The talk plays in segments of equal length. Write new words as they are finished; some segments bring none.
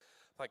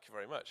Thank you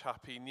very much.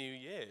 Happy New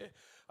Year.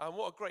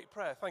 What a great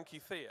prayer. Thank you,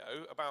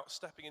 Theo, about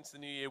stepping into the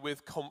new year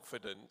with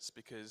confidence,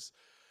 because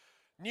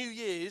New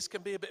Year's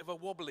can be a bit of a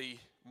wobbly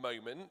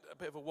moment, a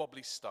bit of a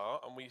wobbly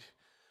start, and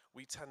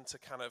we tend to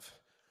kind of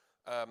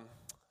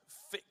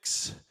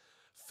fix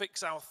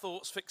our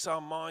thoughts, fix our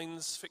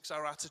minds, fix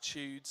our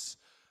attitudes,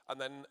 and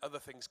then other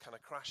things kind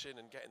of crash in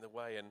and get in the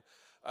way. And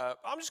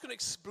I'm just going to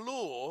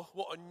explore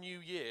what a new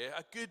year,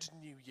 a good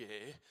new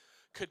year,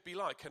 could be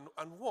like,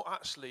 and what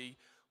actually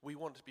we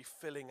want to be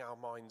filling our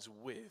minds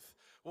with.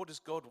 What does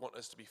God want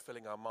us to be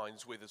filling our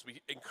minds with as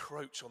we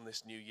encroach on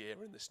this new year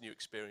and this new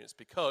experience?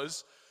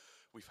 Because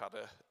we've had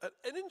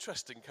an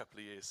interesting couple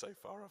of years so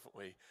far, haven't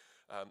we,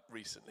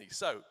 recently?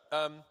 So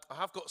I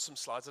have got some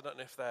slides. I don't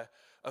know if they're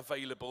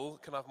available.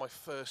 Can I have my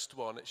first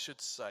one? It should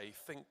say,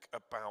 think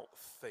about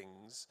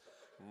things.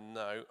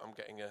 No, I'm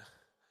getting a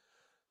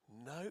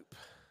nope.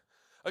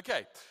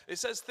 Okay, it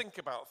says think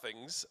about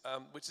things,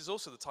 which is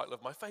also the title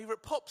of my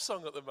favourite pop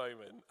song at the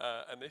moment.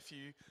 And if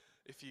you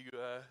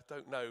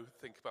don't know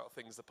Think About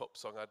Things, the pop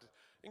song, I'd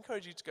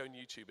encourage you to go and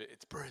YouTube it.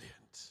 It's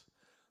brilliant.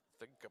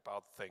 Think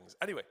about things.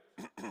 Anyway,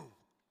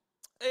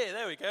 hey,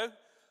 there we go.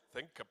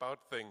 Think about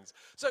things.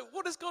 So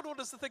what does God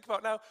want us to think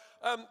about now?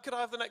 Could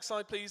I have the next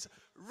slide, please?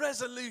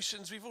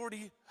 Resolutions. We've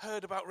already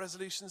heard about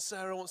resolutions.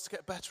 Sarah wants to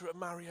get better at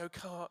Mario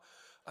Kart.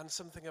 And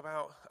something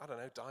about, I don't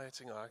know,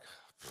 dieting,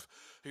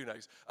 who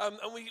knows. And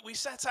we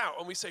set out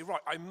and we say, right,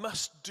 I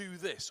must do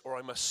this, or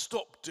I must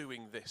stop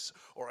doing this,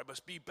 or I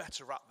must be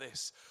better at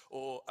this,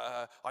 or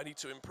I need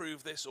to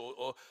improve this,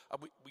 or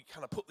we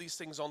kind of put these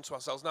things onto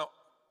ourselves. Now,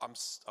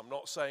 I'm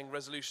not saying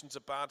resolutions are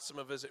bad. Some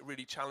of us, it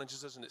really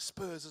challenges us and it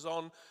spurs us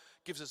on,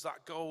 gives us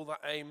that goal,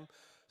 that aim.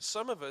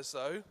 Some of us,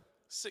 though,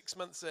 6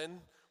 months in,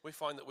 we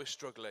find that we're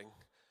struggling.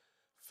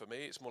 For me,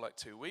 it's more like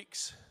 2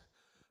 weeks.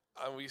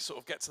 And we sort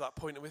of get to that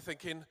point and we're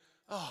thinking,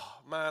 oh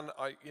man,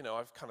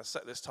 I've kind of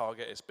set this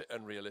target, it's a bit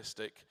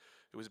unrealistic,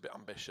 it was a bit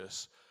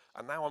ambitious,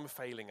 and now I'm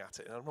failing at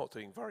it and I'm not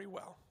doing very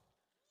well.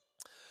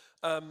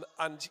 And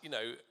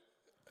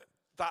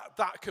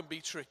that can be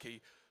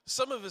tricky.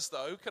 Some of us,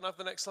 though, can I have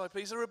the next slide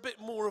please, are a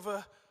bit more of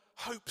a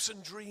hopes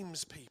and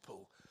dreams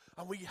people.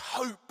 And we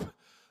hope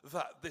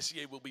that this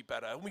year will be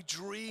better. And we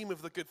dream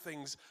of the good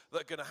things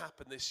that are going to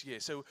happen this year.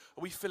 So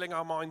are we filling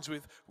our minds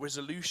with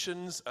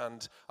resolutions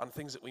and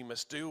things that we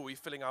must do? Are we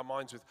filling our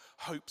minds with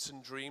hopes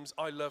and dreams?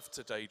 I love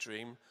to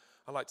daydream.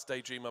 I like to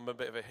daydream. I'm a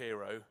bit of a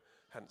hero,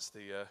 hence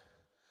the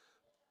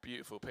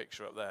beautiful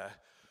picture up there.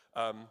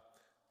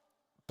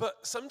 But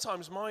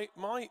sometimes my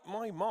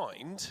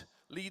mind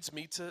leads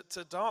me to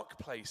dark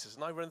places,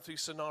 and I run through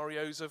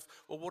scenarios of,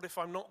 well, what if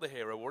I'm not the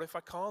hero? What if I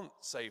can't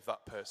save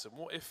that person?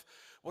 What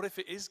if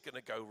it is going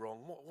to go wrong?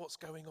 What's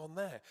going on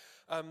there?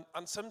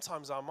 And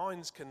sometimes our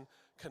minds can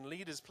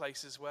lead us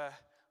places where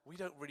we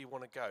don't really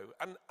want to go.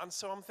 And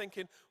so I'm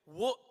thinking,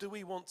 what do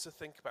we want to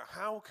think about?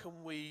 How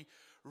can we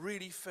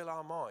really fill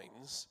our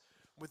minds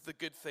with the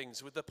good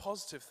things, with the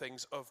positive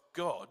things of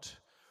God?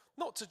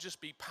 Not to just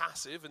be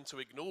passive and to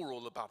ignore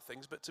all the bad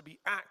things, but to be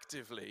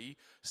actively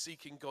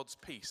seeking God's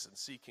peace and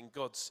seeking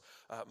God's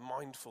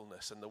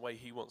mindfulness and the way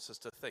he wants us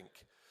to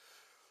think.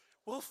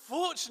 Well,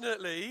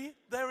 fortunately,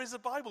 there is a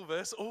Bible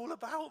verse all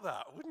about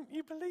that. Wouldn't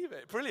you believe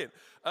it? Brilliant.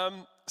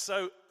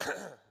 So,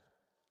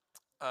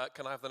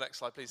 can I have the next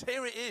slide, please?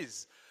 Here it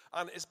is.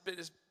 And it's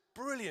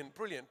brilliant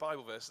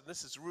Bible verse. And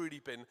this has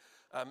really been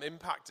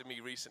impacted me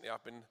recently.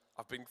 I've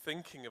been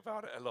thinking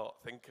about it a lot,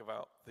 think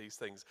about these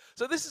things.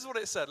 So this is what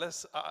it said.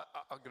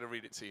 I'm going to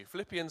read it to you.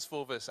 Philippians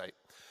 4, verse 8.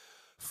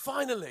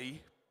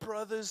 Finally,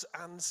 brothers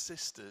and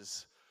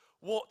sisters,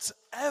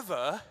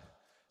 whatever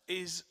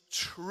is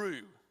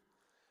true,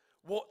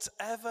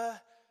 whatever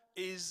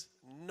is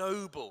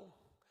noble,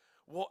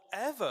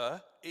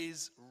 whatever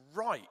is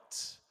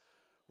right,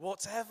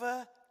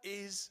 whatever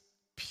is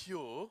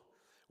pure,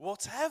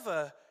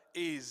 whatever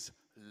is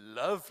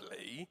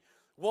lovely,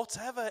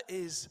 whatever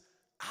is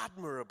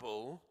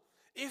admirable,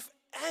 if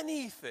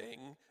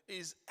anything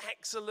is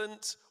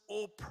excellent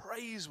or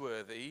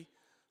praiseworthy,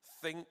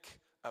 think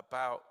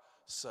about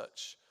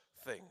such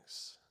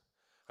things.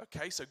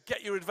 Okay, so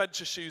get your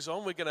adventure shoes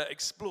on. We're going to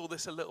explore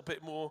this a little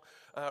bit more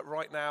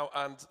right now.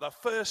 And the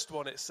first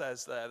one it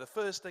says there, the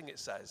first thing it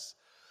says,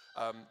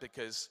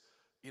 because,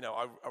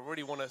 I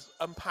really want to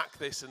unpack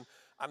this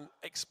and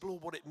explore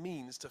what it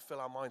means to fill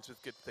our minds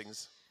with good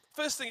things.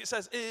 First thing it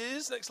says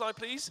is, next slide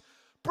please,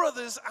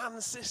 brothers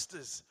and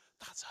sisters.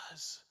 That's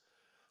us.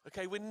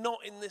 Okay, we're not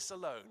in this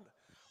alone.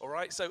 All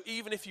right, so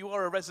even if you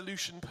are a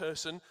resolution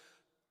person,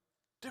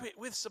 do it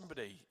with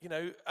somebody,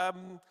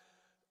 And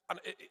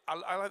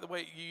I like the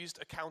way you used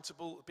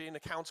being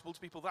accountable to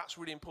people. That's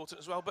really important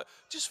as well. But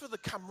just for the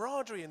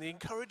camaraderie and the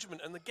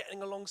encouragement and the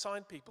getting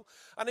alongside people.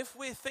 And if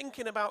we're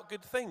thinking about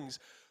good things,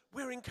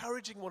 we're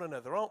encouraging one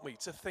another, aren't we,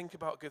 to think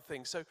about good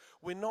things. So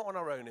we're not on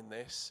our own in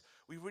this.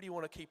 We really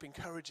want to keep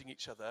encouraging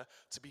each other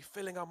to be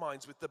filling our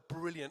minds with the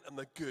brilliant and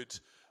the good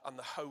and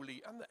the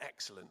holy and the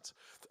excellent.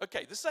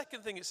 Okay, the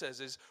second thing it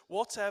says is,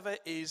 whatever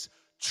is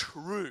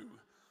true.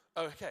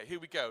 Okay, here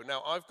we go.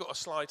 Now, I've got a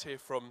slide here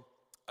from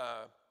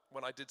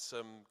when I did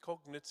some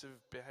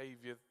cognitive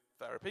behavior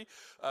therapy.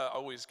 I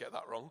always get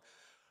that wrong.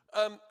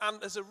 And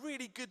there's a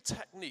really good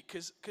technique,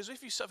 because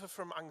if you suffer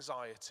from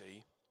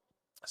anxiety,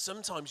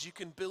 sometimes you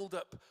can build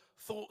up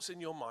thoughts in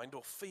your mind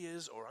or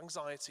fears or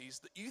anxieties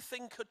that you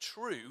think are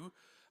true,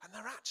 and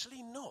they're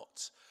actually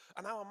not.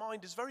 And our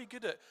mind is very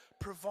good at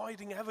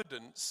providing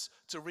evidence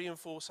to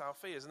reinforce our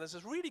fears. And there's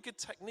a really good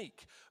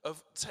technique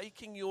of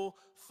taking your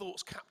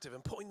thoughts captive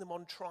and putting them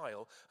on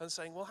trial and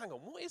saying, well, hang on,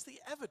 what is the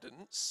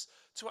evidence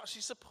to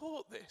actually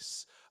support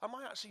this? Am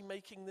I actually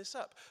making this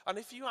up? And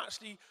if you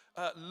actually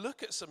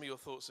look at some of your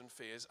thoughts and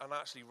fears and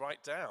actually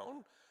write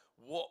down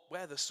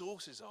where the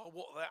sources are,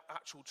 what the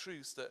actual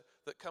truths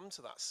that come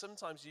to that,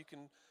 sometimes you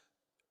can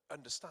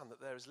understand that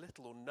there is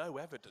little or no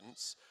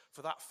evidence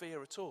for that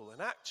fear at all.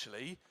 And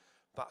actually,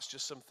 that's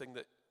just something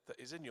that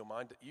is in your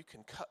mind that you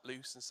can cut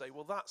loose and say,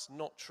 well, that's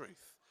not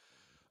truth.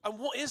 And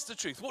what is the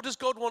truth? What does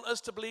God want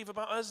us to believe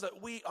about us?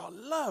 That we are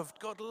loved.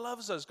 God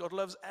loves us. God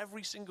loves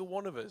every single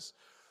one of us.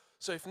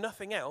 So if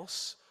nothing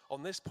else,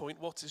 on this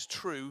point, what is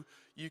true,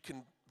 you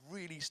can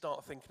really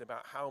start thinking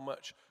about how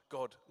much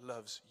God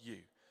loves you,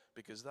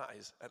 because that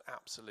is an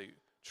absolute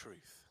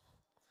truth.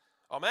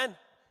 Amen?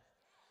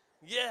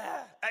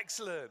 Yeah,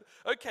 excellent.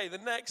 Okay, the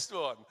next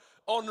one.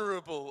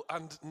 Honorable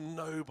and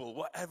noble,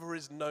 whatever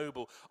is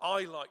noble.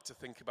 I like to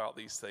think about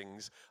these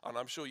things, and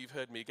I'm sure you've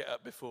heard me get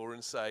up before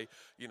and say,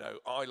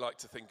 I like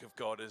to think of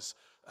God as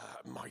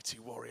mighty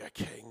warrior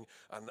king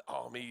and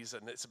armies,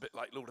 and it's a bit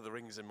like Lord of the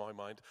Rings in my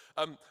mind.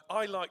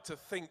 I like to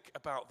think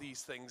about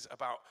these things,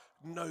 about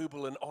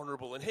noble and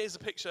honorable. And here's a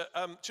picture.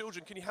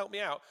 Children, can you help me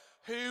out?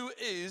 Who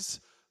is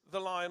the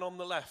lion on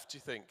the left, do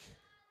you think?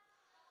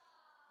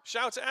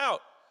 Shout it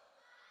out.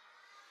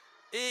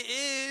 It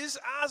is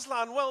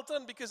Aslan. Well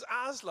done, because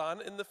Aslan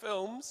in the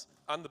films,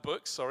 and the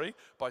books,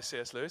 by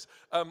C.S. Lewis,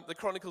 the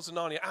Chronicles of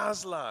Narnia,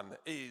 Aslan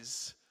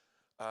is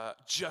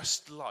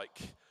just like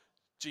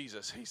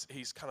Jesus.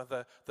 He's kind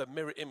of the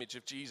mirror image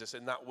of Jesus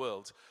in that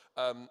world.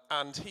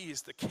 And he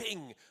is the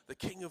king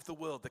of the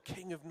world, the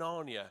king of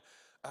Narnia.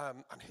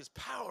 And his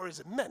power is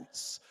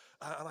immense.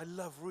 And I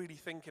love really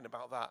thinking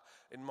about that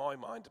in my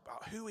mind,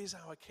 about who is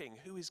our king,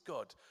 who is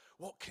God,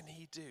 what can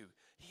he do?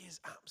 He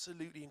is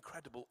absolutely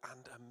incredible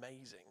and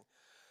amazing.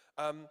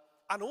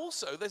 And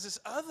also, there's this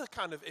other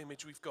kind of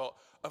image we've got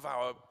of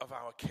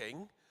our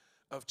king,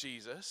 of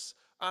Jesus.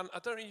 And I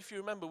don't know if you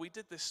remember, we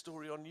did this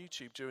story on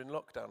YouTube during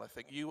lockdown, I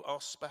think. You Are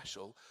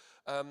Special.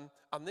 And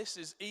this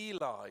is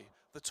Eli,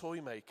 the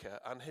toy maker,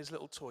 and his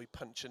little toy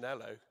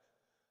Punchinello.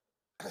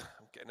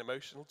 I'm getting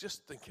emotional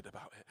just thinking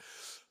about it.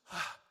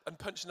 And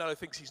Punchinello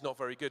thinks he's not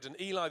very good. And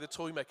Eli, the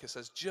toy maker,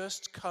 says,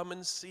 just come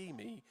and see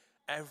me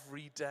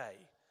every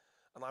day,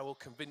 and I will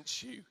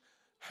convince you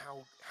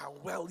how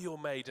well you're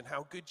made and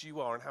how good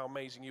you are and how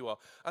amazing you are.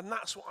 And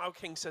that's what our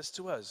King says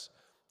to us.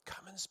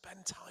 Come and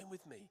spend time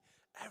with me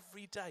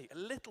every day, a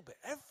little bit,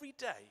 every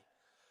day,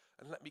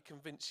 and let me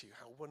convince you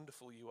how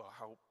wonderful you are,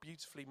 how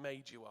beautifully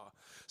made you are.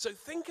 So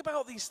think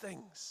about these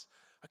things.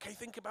 Okay,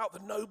 think about the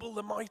noble,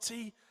 the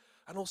mighty,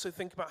 and also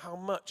think about how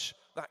much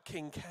that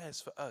King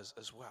cares for us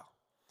as well.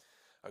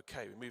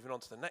 Okay, we're moving on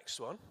to the next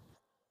one.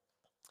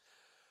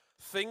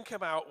 Think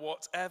about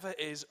whatever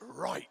is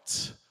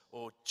right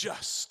or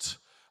just.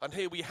 And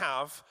here we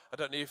have, I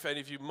don't know if any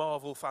of you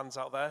Marvel fans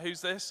out there,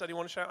 who's this?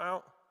 Anyone shout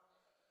out?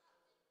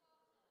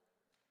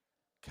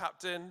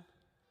 Captain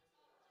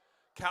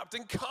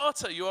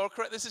Carter, you are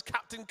correct. This is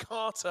Captain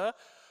Carter.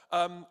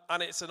 And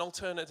it's an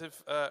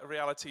alternative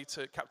reality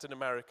to Captain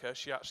America.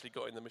 She actually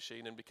got in the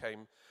machine and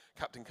became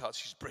Captain Carter.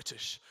 She's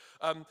British.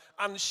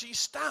 And she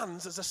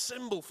stands as a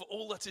symbol for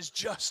all that is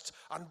just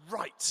and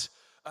right.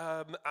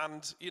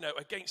 And,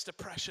 against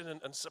oppression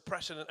and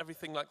suppression and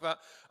everything like that.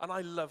 And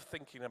I love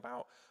thinking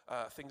about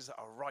things that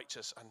are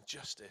righteous and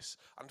justice,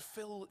 and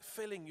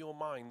filling your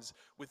minds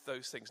with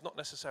those things. Not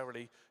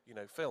necessarily,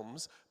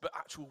 films, but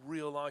actual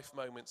real life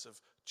moments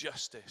of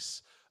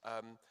justice.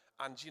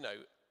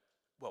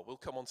 Well, we'll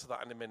come on to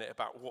that in a minute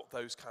about what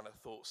those kind of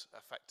thoughts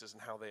affect us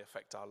and how they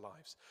affect our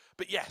lives.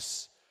 But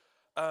yes,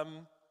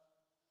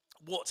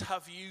 what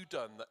have you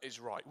done that is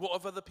right? What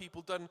have other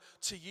people done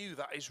to you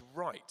that is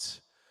right?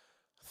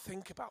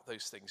 Think about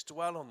those things,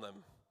 dwell on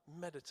them,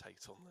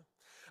 meditate on them.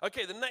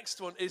 Okay, the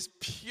next one is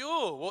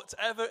pure.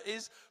 Whatever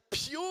is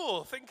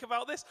pure. Think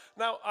about this.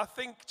 Now, I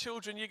think,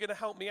 children, you're going to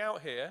help me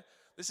out here.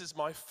 This is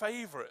my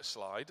favorite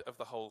slide of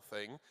the whole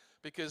thing,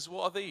 because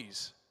what are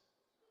these?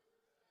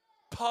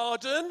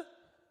 Pardon?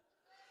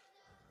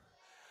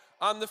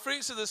 And the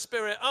fruits of the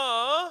Spirit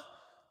are...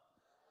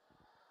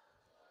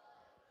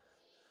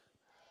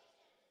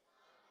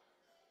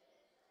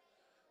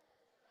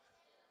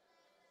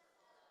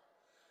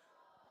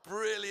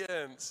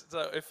 Brilliant.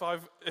 So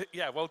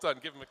well done.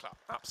 Give them a clap.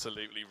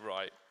 Absolutely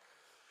right.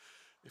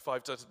 If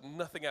I've done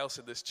nothing else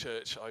in this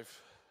church, I've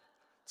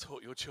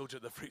taught your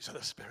children the fruits of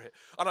the Spirit.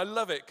 And I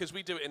love it because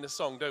we do it in the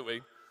song, don't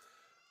we?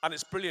 And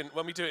it's brilliant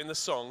when we do it in the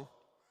song.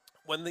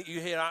 When you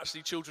hear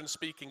actually children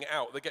speaking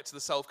out, they get to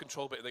the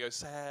self-control bit and they go,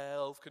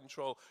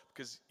 self-control,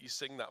 because you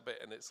sing that bit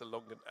and it's a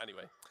long...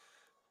 Anyway,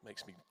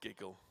 makes me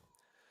giggle.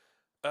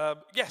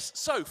 Yes,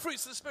 so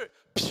fruits of the Spirit,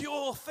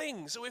 pure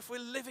things. So if we're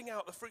living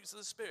out the fruits of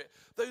the Spirit,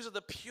 those are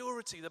the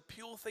purity, the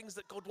pure things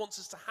that God wants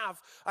us to have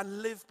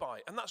and live by.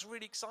 And that's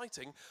really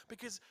exciting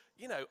because,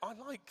 I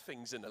like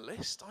things in a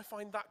list. I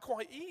find that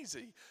quite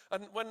easy.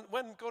 And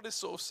when God is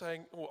sort of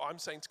saying, or I'm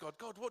saying to God,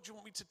 God, what do you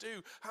want me to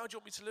do? How do you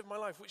want me to live my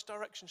life? Which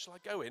direction shall I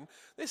go in?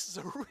 This is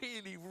a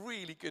really,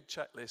 really good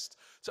checklist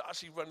to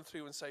actually run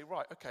through and say,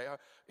 right, okay,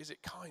 is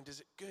it kind? Is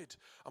it good?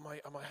 Am I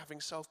having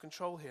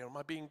self-control here? Am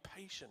I being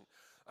patient?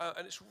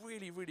 And it's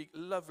really, really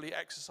lovely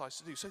exercise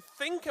to do. So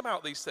think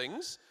about these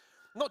things,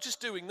 not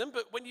just doing them,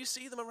 but when you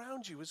see them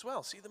around you as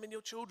well. See them in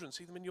your children,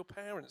 see them in your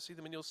parents, see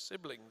them in your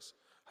siblings,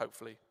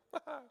 hopefully.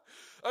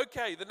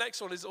 Okay, the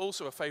next one is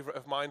also a favorite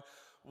of mine.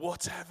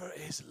 Whatever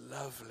is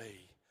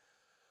lovely.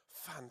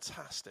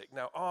 Fantastic.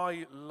 Now,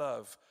 I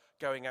love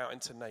going out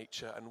into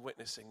nature and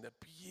witnessing the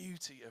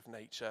beauty of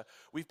nature.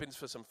 We've been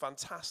for some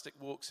fantastic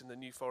walks in the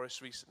New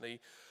Forest recently.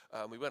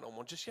 We went on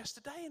one just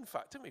yesterday, in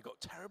fact, didn't we? It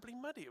got terribly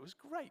muddy. It was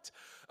great.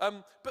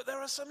 But there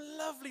are some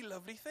lovely,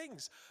 lovely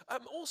things.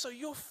 Also,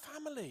 your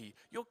family,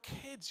 your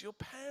kids, your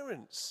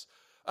parents.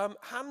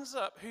 Hands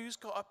up, who's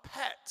got a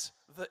pet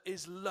that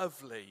is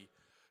lovely?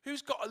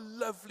 Who's got a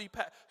lovely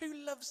pet? Who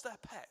loves their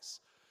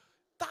pets?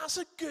 That's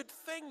a good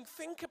thing.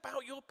 Think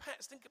about your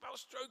pets. Think about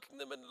stroking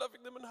them and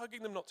loving them and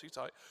hugging them, not too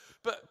tight.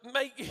 But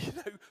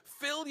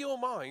fill your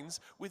minds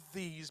with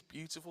these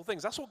beautiful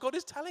things. That's what God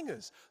is telling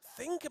us.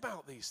 Think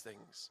about these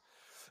things.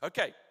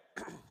 Okay,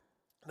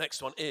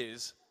 next one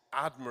is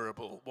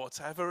admirable.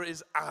 Whatever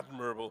is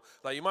admirable.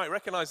 Now, you might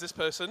recognize this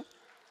person.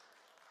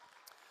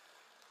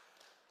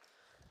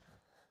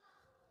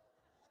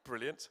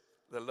 Brilliant.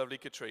 The lovely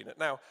Katrina.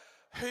 Now,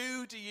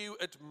 who do you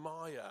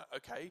admire?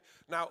 Okay.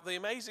 Now, the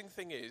amazing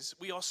thing is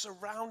we are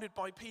surrounded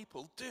by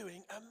people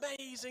doing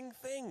amazing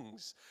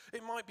things.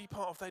 It might be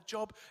part of their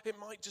job. It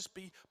might just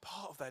be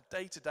part of their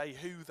day-to-day,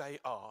 who they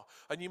are.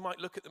 And you might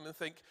look at them and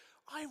think,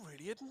 I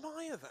really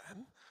admire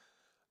them.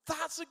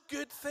 That's a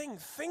good thing.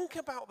 Think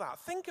about that.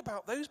 Think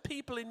about those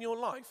people in your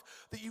life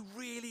that you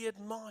really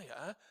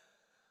admire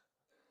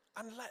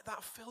and let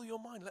that fill your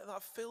mind. Let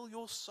that fill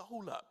your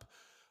soul up.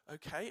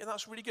 Okay, and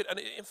that's really good. And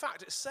in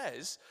fact, it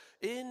says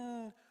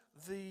in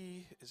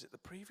is it the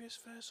previous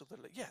verse?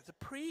 The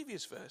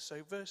previous verse,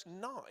 so verse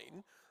 9,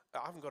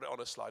 I haven't got it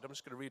on a slide, I'm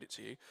just going to read it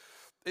to you.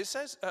 It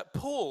says,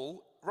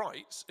 Paul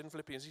writes in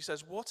Philippians, he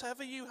says,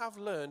 whatever you have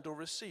learned or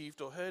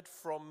received or heard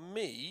from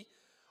me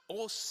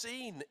or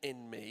seen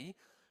in me,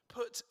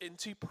 put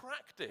into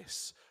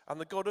practice, and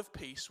the God of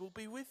peace will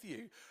be with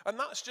you. And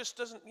that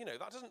doesn't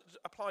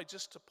apply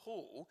just to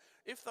Paul.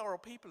 If there are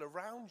people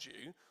around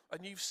you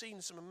and you've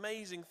seen some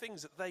amazing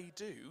things that they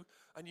do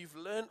and you've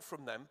learnt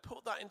from them,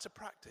 put that into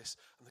practice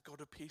and the God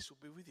of peace will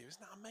be with you.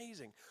 Isn't that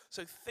amazing?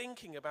 So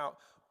thinking about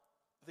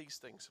these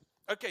things.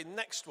 Okay,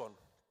 next one.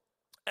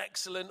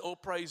 Excellent or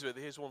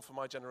praiseworthy. Here's one for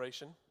my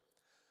generation.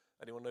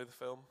 Anyone know the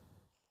film?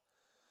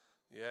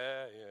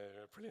 Yeah,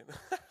 brilliant.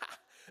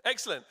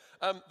 Excellent.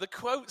 The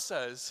quote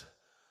says,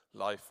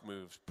 life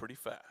moves pretty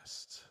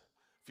fast.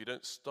 If you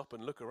don't stop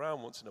and look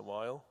around once in a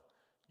while,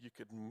 you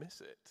could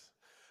miss it.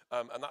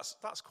 And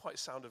that's quite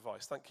sound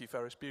advice. Thank you,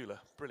 Ferris Bueller.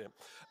 Brilliant.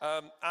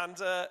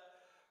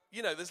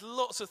 There's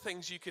lots of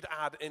things you could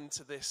add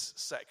into this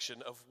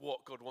section of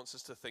what God wants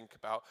us to think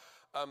about.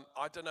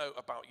 I don't know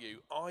about you.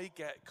 I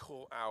get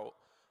caught out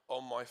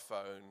on my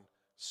phone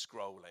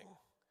scrolling.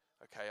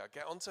 Okay, I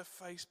get onto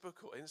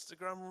Facebook or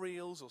Instagram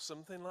Reels or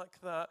something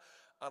like that,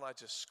 and I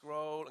just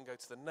scroll and go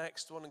to the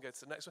next one and go to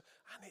the next one,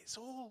 and it's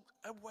all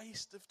a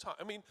waste of time.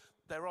 I mean,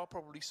 there are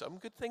probably some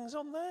good things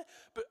on there,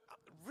 but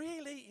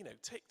really,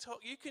 TikTok,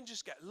 you can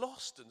just get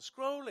lost and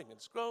scrolling,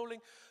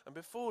 and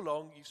before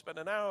long, you've spent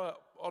an hour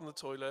on the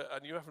toilet,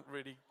 and you haven't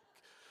really,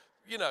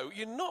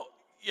 you're not...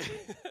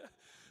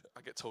 I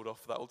get told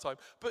off for that all the time.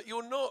 But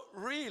you're not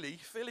really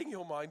filling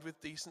your mind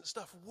with decent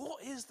stuff.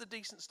 What is the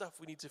decent stuff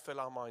we need to fill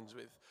our minds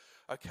with?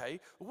 Okay,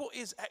 what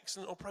is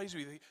excellent or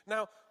praiseworthy?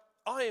 Now,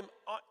 I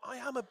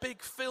am a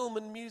big film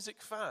and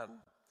music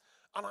fan.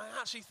 And I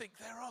actually think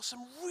there are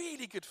some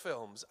really good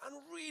films and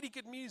really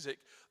good music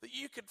that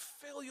you could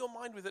fill your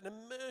mind with and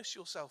immerse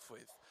yourself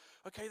with.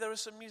 Okay, there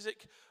is some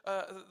music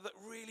that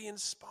really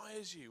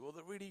inspires you or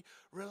that really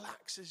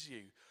relaxes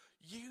you.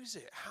 Use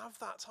it. Have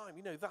that time.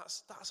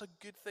 That's a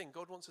good thing.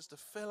 God wants us to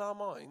fill our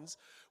minds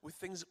with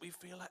things that we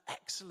feel are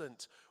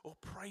excellent or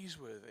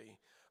praiseworthy.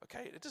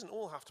 Okay, it doesn't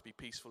all have to be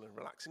peaceful and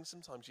relaxing.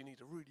 Sometimes you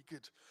need a really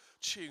good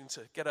tune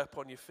to get up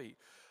on your feet.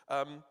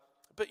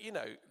 But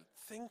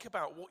think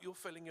about what you're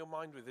filling your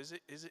mind with. Is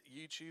it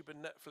YouTube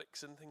and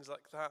Netflix and things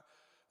like that?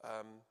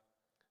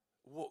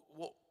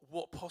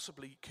 What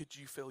possibly could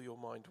you fill your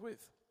mind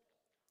with?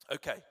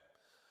 Okay,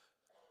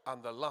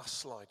 and the last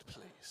slide,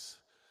 please.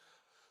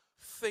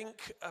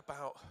 Think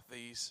about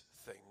these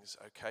things,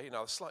 okay?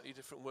 Now, slightly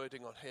different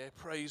wording on here.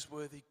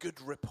 Praiseworthy,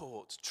 good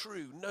report,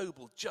 true,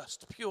 noble,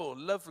 just, pure,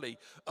 lovely,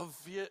 of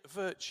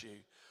virtue.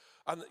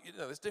 And,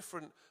 there's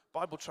different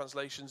Bible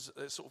translations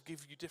that sort of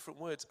give you different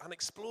words. And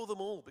explore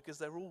them all because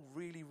they're all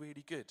really,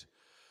 really good.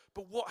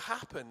 But what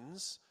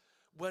happens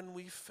when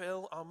we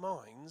fill our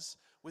minds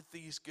with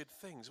these good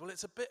things? Well,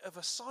 it's a bit of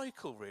a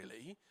cycle,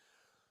 really,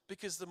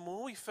 because the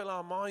more we fill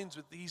our minds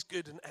with these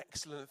good and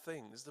excellent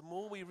things, the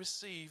more we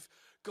receive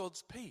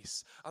God's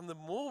peace. And the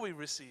more we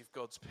receive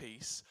God's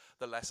peace,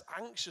 the less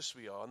anxious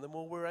we are, and the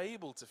more we're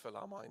able to fill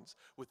our minds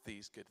with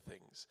these good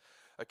things.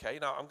 Okay,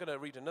 now I'm going to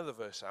read another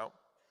verse out,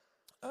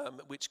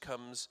 which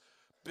comes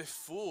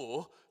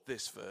before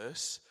this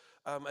verse,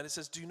 and it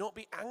says, "Do not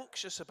be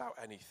anxious about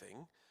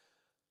anything."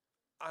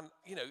 And,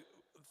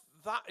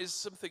 that is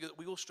something that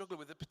we all struggle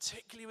with,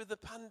 particularly with the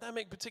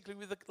pandemic, particularly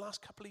with the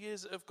last couple of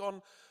years that have gone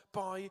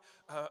by,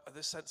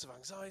 the sense of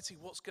anxiety.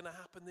 What's going to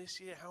happen this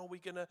year? How are we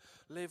going to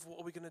live? What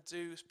are we going to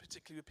do?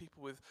 Particularly with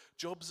people with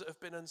jobs that have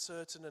been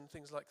uncertain and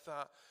things like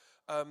that.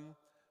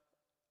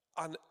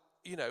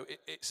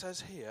 It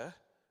says here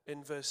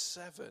in verse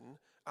 7,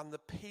 "And the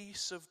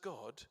peace of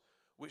God,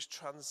 which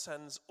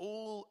transcends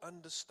all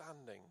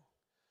understanding,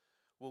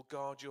 will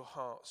guard your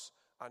hearts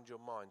and your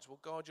minds." Will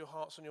guard your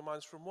hearts and your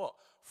minds from what?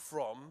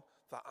 From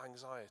that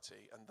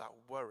anxiety and that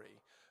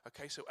worry.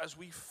 Okay, so as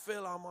we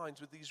fill our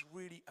minds with these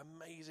really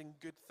amazing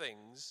good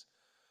things,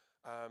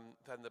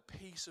 then the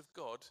peace of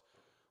God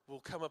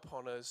will come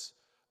upon us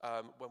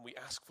when we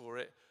ask for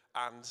it,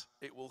 and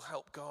it will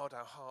help guard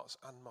our hearts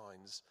and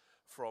minds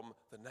from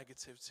the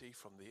negativity,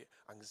 from the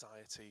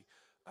anxiety,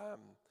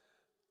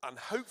 and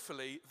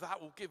hopefully that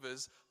will give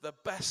us the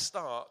best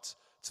start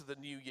to the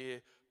new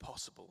year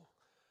possible.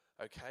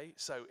 Okay,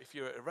 so if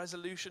you're a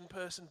resolution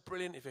person,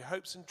 brilliant. If you're a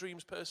hopes and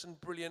dreams person,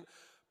 brilliant.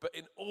 But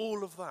in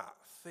all of that,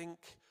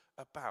 think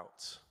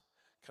about,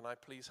 can I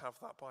please have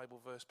that Bible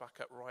verse back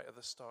up right at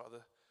the start of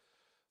the,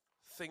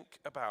 think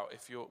about,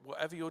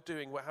 whatever you're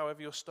doing,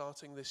 however you're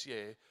starting this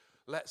year,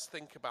 let's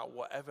think about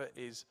whatever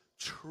is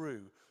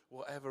true,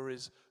 whatever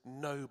is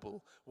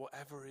noble,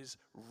 whatever is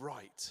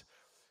right,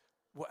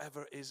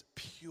 whatever is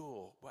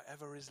pure,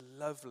 whatever is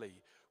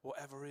lovely,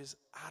 whatever is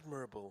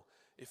admirable.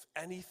 If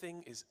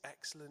anything is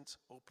excellent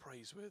or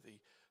praiseworthy,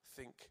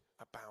 think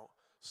about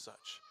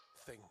such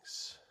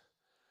things.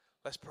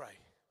 Let's pray.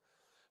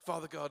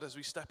 Father God, as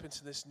we step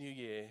into this new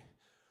year,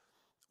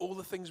 all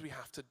the things we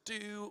have to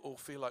do or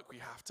feel like we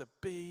have to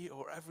be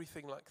or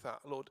everything like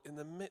that, Lord, in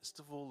the midst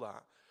of all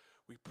that,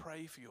 we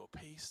pray for your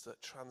peace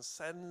that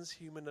transcends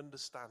human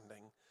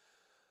understanding.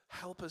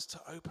 Help us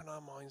to open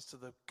our minds to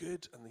the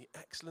good and the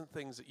excellent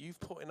things that you've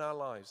put in our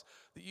lives,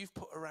 that you've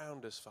put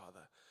around us,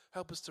 Father.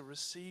 Help us to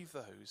receive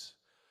those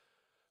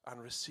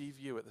and receive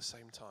you at the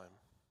same time.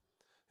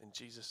 In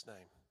Jesus'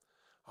 name,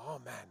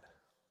 amen.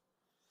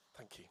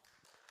 Thank you.